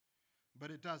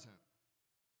 But it doesn't.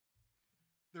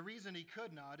 The reason he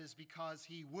could not is because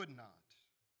he would not.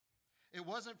 It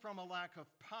wasn't from a lack of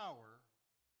power,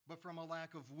 but from a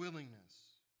lack of willingness.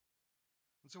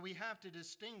 And so we have to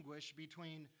distinguish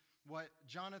between what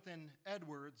Jonathan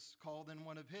Edwards called in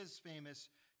one of his famous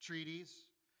treatises,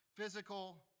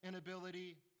 physical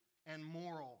inability and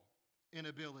moral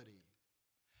inability.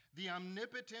 The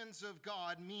omnipotence of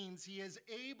God means he is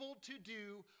able to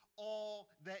do all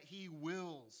that he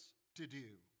wills to do.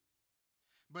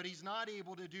 But he's not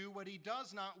able to do what he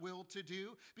does not will to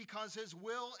do because his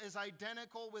will is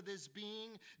identical with his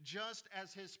being, just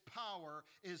as his power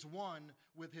is one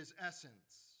with his essence.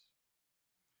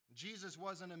 Jesus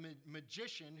wasn't a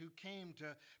magician who came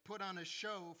to put on a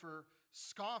show for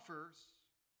scoffers.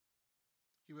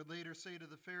 He would later say to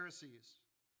the Pharisees,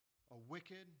 a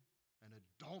wicked and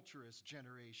adulterous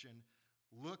generation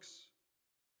looks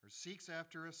or seeks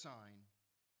after a sign.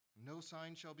 No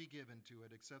sign shall be given to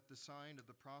it except the sign of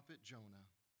the prophet Jonah.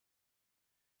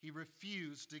 He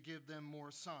refused to give them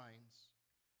more signs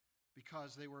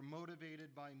because they were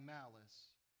motivated by malice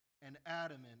and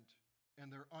adamant in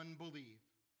their unbelief,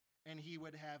 and he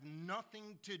would have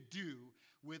nothing to do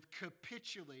with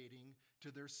capitulating to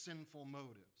their sinful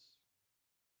motives.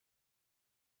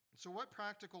 So what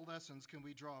practical lessons can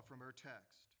we draw from our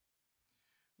text?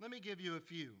 Let me give you a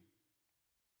few.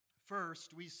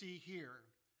 First, we see here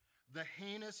the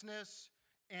heinousness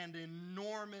and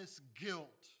enormous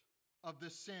guilt of the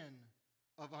sin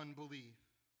of unbelief.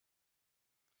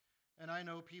 And I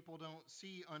know people don't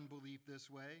see unbelief this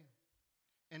way.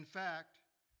 In fact,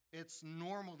 it's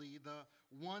normally the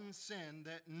one sin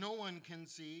that no one can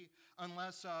see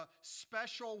unless a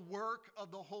special work of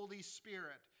the Holy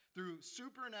Spirit through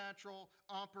supernatural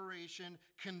operation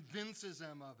convinces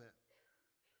them of it.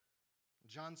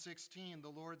 John 16, the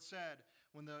Lord said,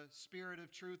 when the Spirit of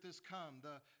truth is come,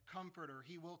 the Comforter,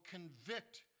 he will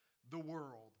convict the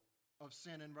world of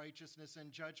sin and righteousness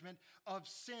and judgment, of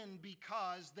sin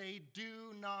because they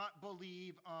do not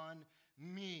believe on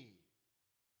me.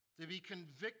 To be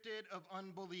convicted of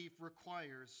unbelief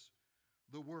requires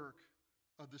the work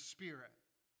of the Spirit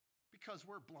because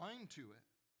we're blind to it.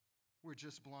 We're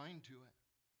just blind to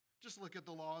it. Just look at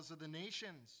the laws of the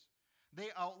nations. They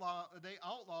outlaw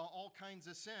all kinds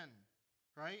of sin,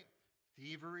 right?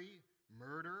 Thievery,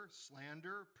 murder,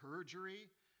 slander, perjury,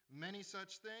 many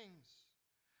such things.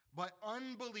 But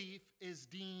unbelief is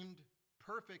deemed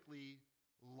perfectly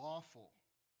lawful.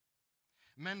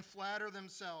 Men flatter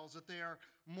themselves that they are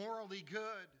morally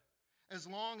good as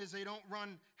long as they don't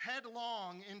run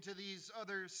headlong into these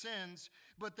other sins,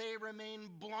 but they remain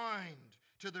blind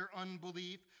to their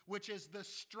unbelief, which is the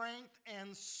strength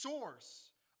and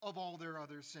source of all their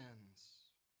other sins.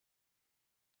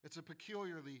 It's a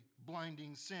peculiarly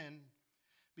blinding sin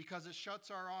because it shuts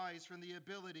our eyes from the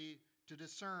ability to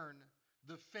discern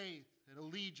the faith and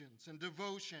allegiance and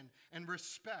devotion and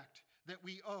respect that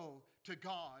we owe to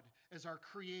God as our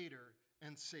Creator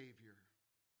and Savior.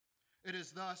 It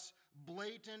is thus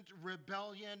blatant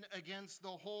rebellion against the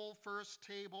whole first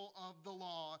table of the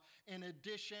law, in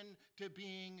addition to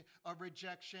being a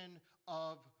rejection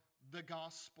of the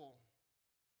gospel.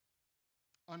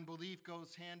 Unbelief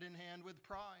goes hand in hand with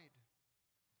pride.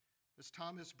 As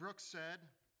Thomas Brooks said,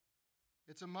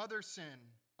 it's a mother sin,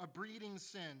 a breeding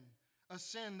sin, a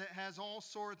sin that has all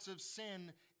sorts of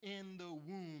sin in the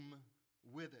womb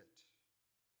with it.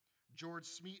 George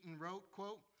Smeaton wrote,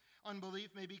 quote, unbelief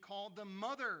may be called the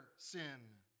mother sin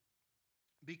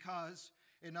because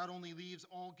it not only leaves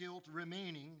all guilt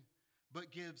remaining,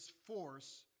 but gives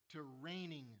force to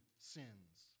reigning sins,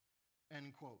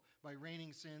 end quote. By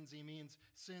reigning sins, he means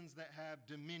sins that have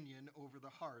dominion over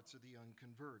the hearts of the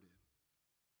unconverted.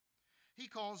 He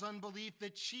calls unbelief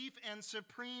the chief and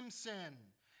supreme sin,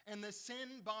 and the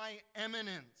sin by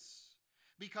eminence,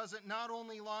 because it not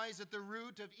only lies at the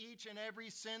root of each and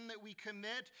every sin that we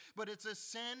commit, but it's a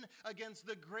sin against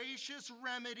the gracious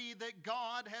remedy that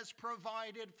God has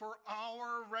provided for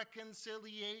our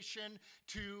reconciliation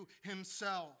to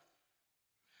himself.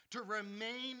 To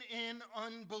remain in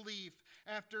unbelief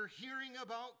after hearing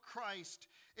about Christ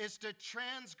is to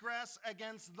transgress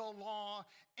against the law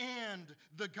and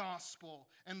the gospel,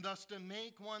 and thus to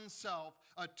make oneself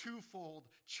a twofold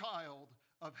child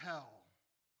of hell.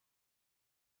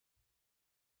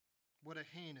 What a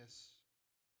heinous,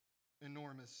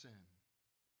 enormous sin.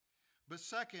 But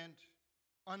second,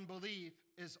 unbelief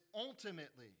is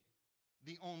ultimately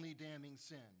the only damning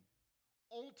sin.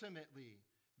 Ultimately,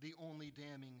 the only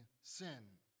damning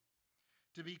sin.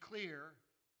 To be clear,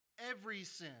 every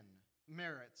sin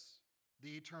merits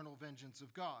the eternal vengeance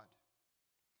of God.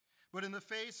 But in the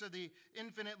face of the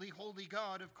infinitely holy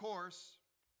God, of course,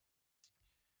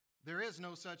 there is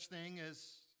no such thing as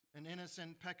an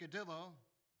innocent peccadillo.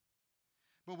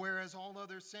 But whereas all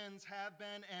other sins have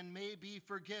been and may be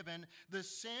forgiven, the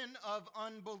sin of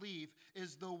unbelief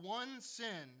is the one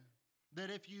sin that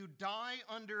if you die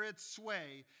under its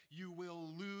sway, you will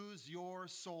lose your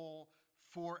soul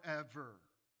forever.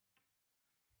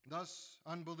 Thus,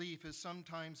 unbelief is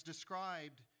sometimes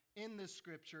described in the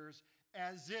scriptures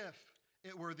as if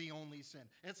it were the only sin.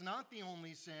 It's not the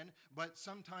only sin, but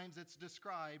sometimes it's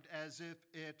described as if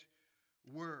it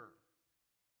were.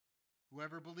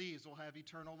 Whoever believes will have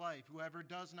eternal life. Whoever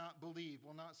does not believe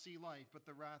will not see life, but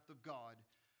the wrath of God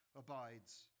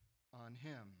abides on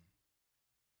him.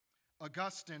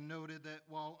 Augustine noted that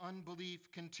while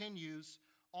unbelief continues,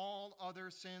 all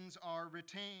other sins are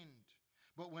retained.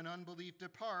 But when unbelief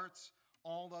departs,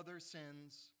 all other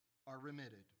sins are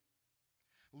remitted.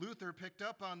 Luther picked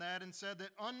up on that and said that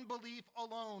unbelief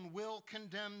alone will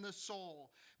condemn the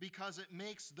soul because it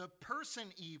makes the person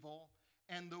evil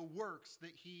and the works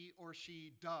that he or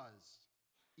she does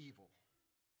evil.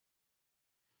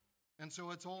 And so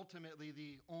it's ultimately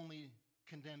the only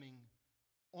damning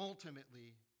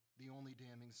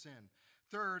sin.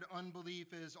 Third,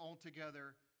 unbelief is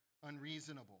altogether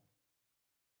unreasonable.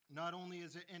 Not only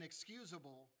is it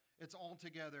inexcusable, it's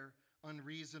altogether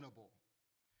unreasonable.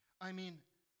 I mean,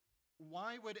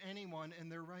 why would anyone in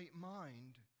their right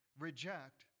mind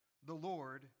reject the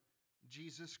Lord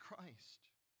Jesus Christ?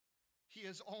 He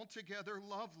is altogether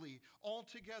lovely,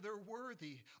 altogether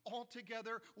worthy,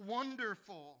 altogether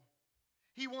wonderful.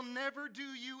 He will never do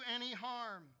you any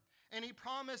harm, and he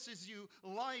promises you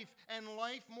life and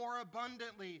life more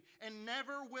abundantly, and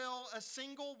never will a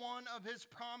single one of his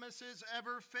promises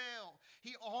ever fail.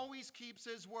 He always keeps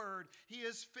his word. He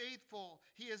is faithful.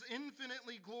 He is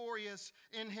infinitely glorious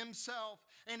in himself,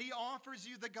 and he offers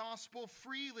you the gospel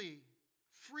freely,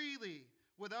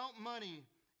 without money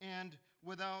and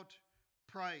without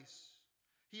price.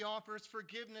 He offers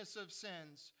forgiveness of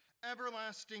sins,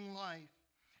 everlasting life.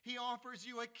 He offers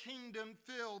you a kingdom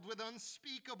filled with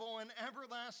unspeakable and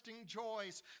everlasting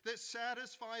joys that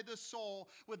satisfy the soul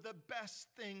with the best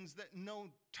things that no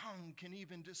tongue can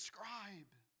even describe.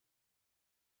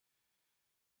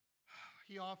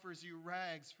 He offers you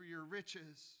rags for your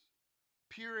riches,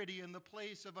 purity in the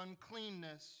place of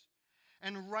uncleanness,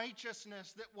 and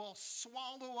righteousness that will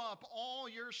swallow up all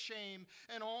your shame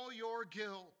and all your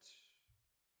guilt.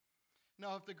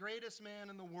 Now, if the greatest man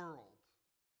in the world,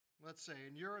 let's say,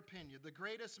 in your opinion, the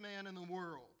greatest man in the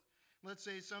world, let's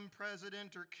say some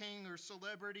president or king or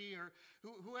celebrity or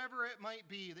whoever it might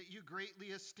be that you greatly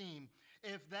esteem,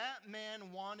 if that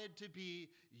man wanted to be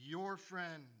your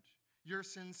friend, your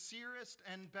sincerest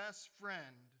and best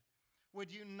friend,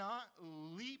 would you not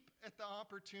leap at the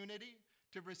opportunity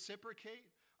to reciprocate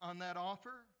on that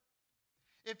offer?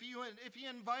 If he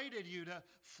invited you to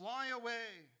fly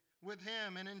away with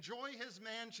him and enjoy his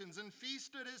mansions and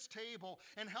feast at his table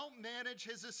and help manage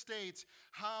his estates,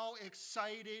 how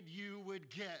excited you would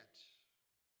get.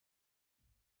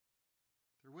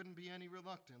 There wouldn't be any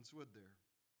reluctance, would there?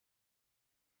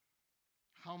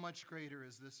 How much greater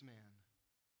is this man,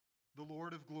 the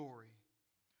Lord of glory,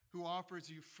 who offers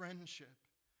you friendship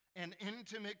and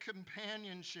intimate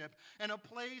companionship and a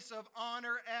place of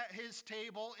honor at his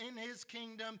table in his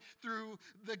kingdom through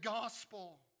the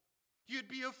gospel. You'd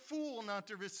be a fool not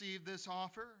to receive this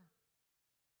offer.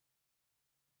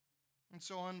 And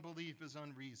so unbelief is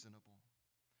unreasonable.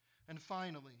 And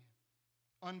finally,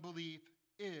 unbelief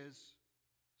is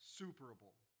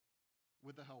superable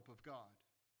with the help of God.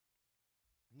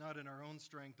 Not in our own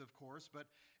strength, of course, but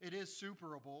it is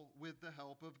superable with the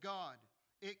help of God.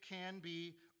 It can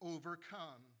be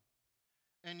overcome.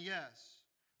 And yes,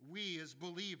 we as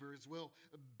believers will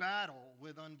battle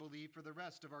with unbelief for the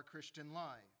rest of our Christian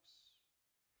lives.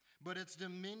 But its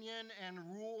dominion and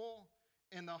rule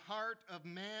in the heart of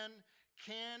man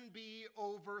can be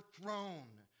overthrown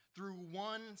through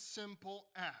one simple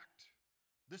act,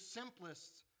 the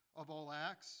simplest of all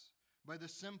acts, by the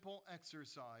simple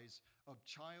exercise of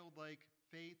childlike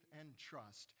faith and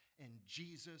trust in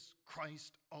Jesus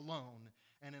Christ alone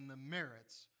and in the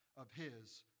merits of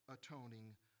his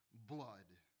atoning blood.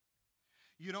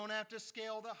 You don't have to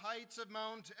scale the heights of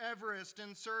Mount Everest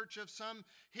in search of some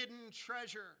hidden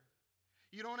treasure.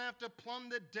 You don't have to plumb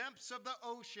the depths of the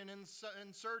ocean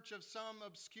in search of some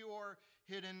obscure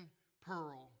hidden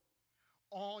pearl.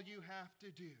 All you have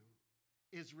to do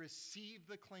is receive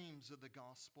the claims of the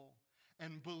gospel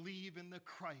and believe in the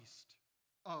Christ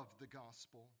of the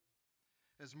gospel.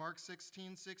 As Mark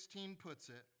 16:16 puts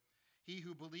it, he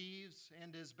who believes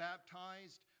and is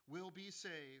baptized will be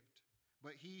saved,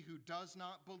 but he who does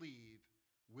not believe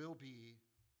will be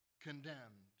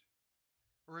condemned.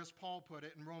 Or as Paul put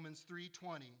it in Romans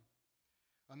 3:20,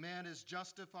 a man is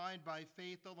justified by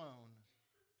faith alone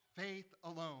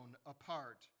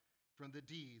apart from the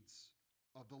deeds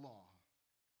of the law.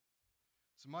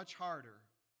 It's much harder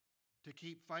to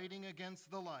keep fighting against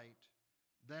the light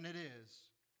than it is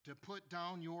to put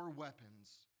down your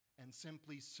weapons and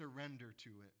simply surrender to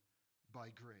it by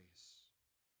grace.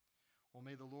 Well,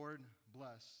 may the Lord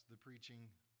bless the preaching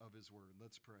of his word.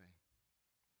 Let's pray.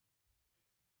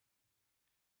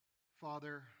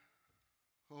 Father,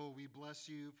 we bless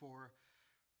you for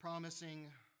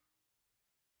promising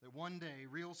that one day,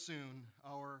 real soon,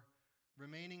 our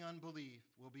remaining unbelief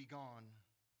will be gone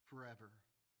forever.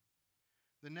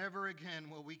 That never again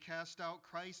will we cast out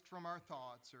Christ from our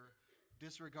thoughts or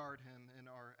disregard him in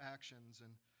our actions.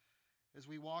 And as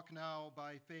we walk now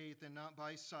by faith and not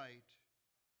by sight,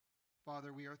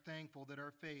 Father, we are thankful that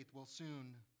our faith will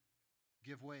soon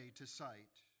give way to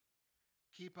sight.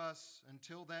 Keep us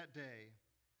until that day.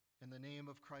 In the name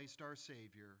of Christ our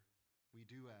Savior, we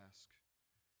do ask.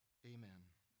 Amen.